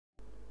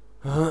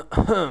Hello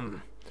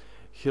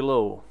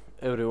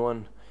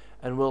everyone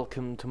and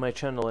welcome to my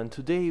channel, and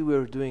today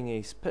we're doing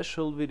a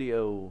special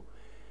video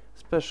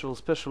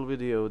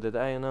that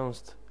I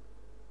announced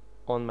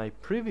on my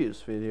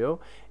previous video,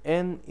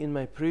 and in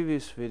my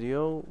previous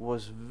video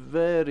was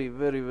very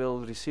well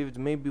received,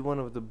 maybe one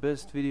of the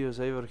best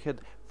videos I ever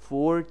had.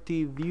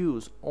 40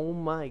 views, oh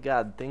my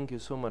god, thank you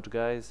so much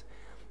guys,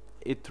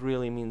 it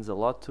really means a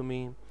lot to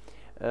me.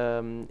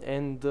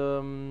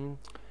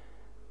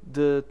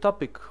 The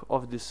topic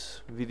of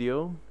this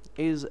video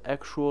is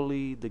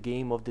actually the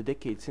game of the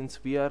decade,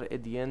 since we are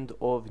at the end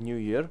of New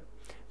Year.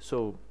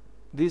 So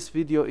this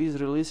video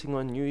is releasing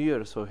on New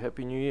Year, so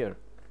Happy New Year.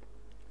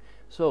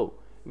 So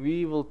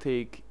we will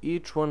take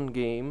each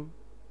game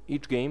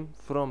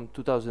from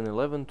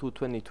 2011 to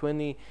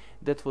 2020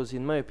 that was,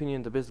 in my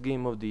opinion, the best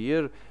game of the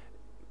year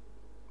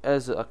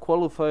as a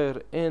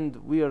qualifier, and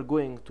we are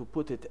going to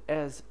put it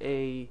as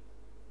a,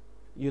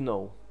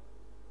 who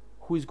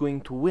is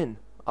going to win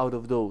out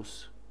of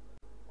those?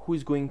 Who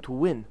is going to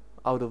win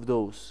out of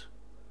those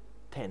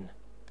 10?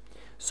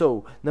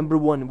 So, number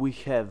 1, we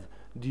have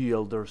The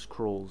Elder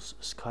Scrolls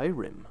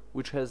Skyrim,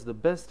 which has the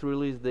best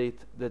release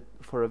date that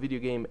for a video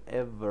game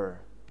ever,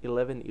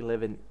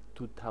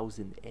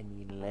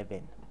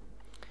 11/11/2011.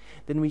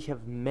 Then we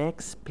have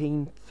Max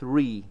Payne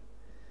 3,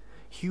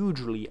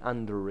 hugely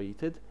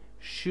underrated,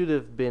 should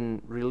have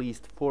been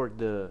released for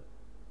the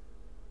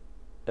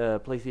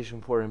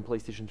PlayStation 4 and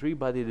PlayStation 3,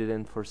 but it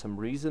didn't for some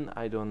reason.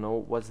 I don't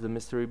know what's the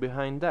mystery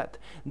behind that.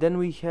 Then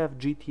we have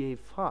GTA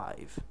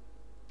 5,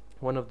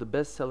 one of the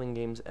best-selling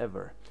games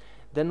ever.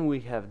 Then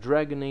we have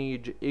Dragon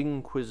Age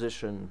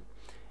Inquisition,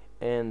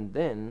 and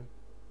then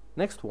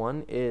next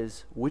one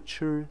is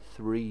Witcher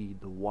 3: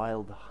 The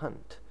Wild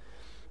Hunt.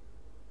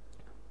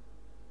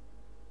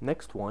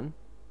 Next one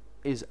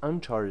is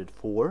Uncharted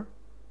 4.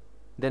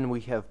 Then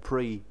we have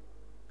Prey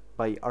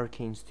by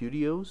Arcane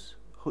Studios.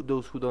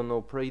 Those who don't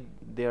know Prey,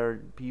 they are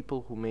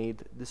people who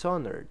made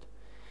Dishonored.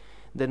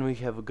 Then we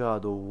have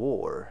God of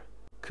War,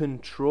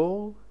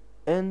 Control,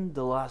 and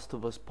The Last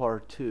of Us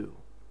Part 2.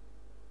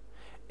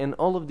 And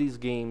all of these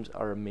games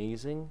are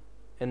amazing,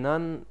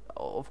 and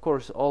of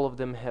course all of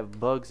them have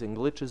bugs and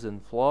glitches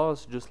and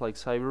flaws, just like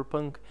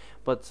Cyberpunk,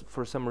 but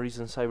for some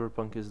reason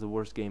Cyberpunk is the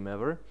worst game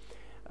ever.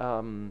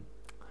 What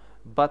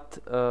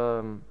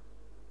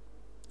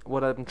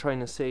I'm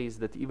trying to say is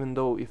that even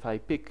though if I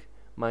pick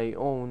my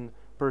own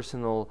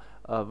personal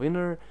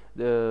winner,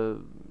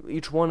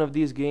 each one of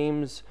these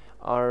games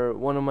are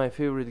one of my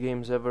favorite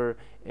games ever,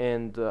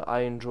 and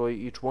I enjoy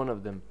each one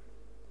of them.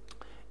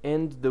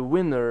 And the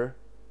winner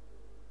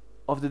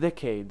of the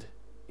decade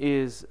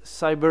is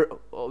no,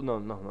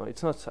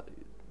 it's not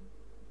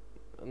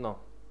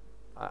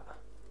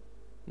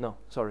no,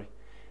 sorry.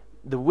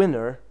 The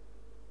winner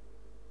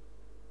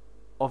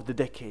of the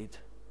decade,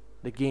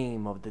 the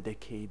game of the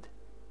decade,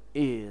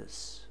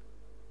 is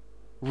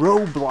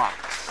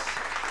Roblox.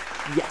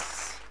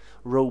 Yes,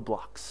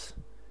 Roblox.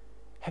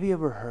 Have you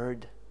ever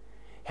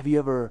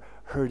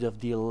heard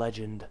of the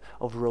legend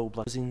of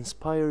Roblox? It was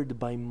inspired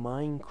by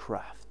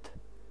Minecraft.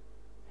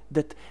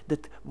 That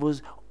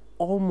was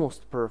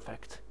almost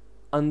perfect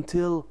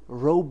until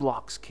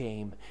Roblox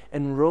came,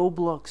 and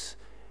Roblox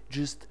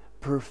just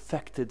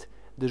perfected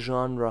the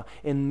genre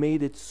and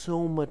made it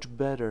so much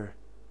better.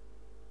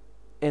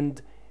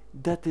 And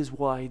that is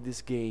why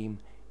this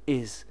game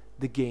is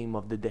the game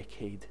of the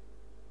decade.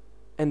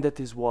 And that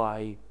is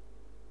why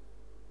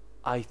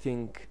I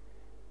think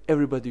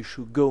everybody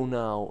should go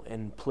now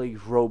and play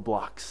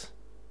Roblox.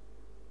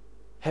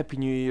 Happy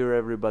New Year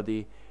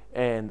everybody,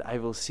 and I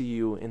will see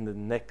you in the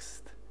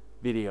next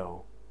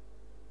video.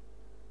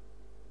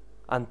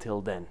 Until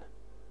then,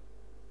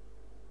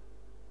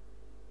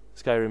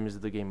 Skyrim is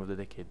the game of the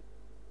decade.